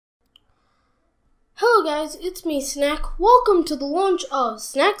Hello guys, it's me Snack. Welcome to the launch of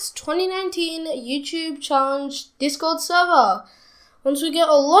Snack's 2019 YouTube Challenge Discord server. Once we get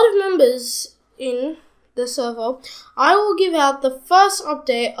a lot of members in the server, I will give out the first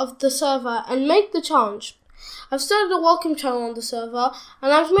update of the server and make the challenge. I've started a welcome channel on the server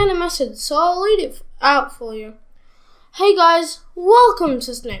and I've made a message, so I'll read it out for you. Hey guys, welcome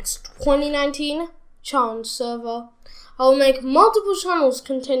to Snack's 2019 Challenge server. I will make multiple channels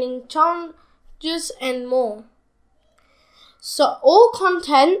containing challenges and more. So all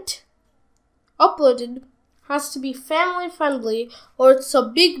content uploaded has to be family friendly or it's a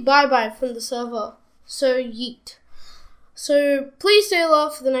big bye-bye from the server. So yeet. So please stay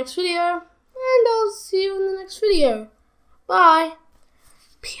alive for the next video and I'll see you in the next video. Bye.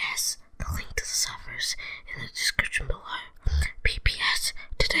 P.S. The link to the server is in the description below. P.P.S.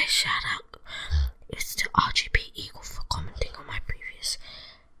 Today's shout out is to RGB Eagle for commenting on my previous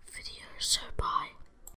video. So bye.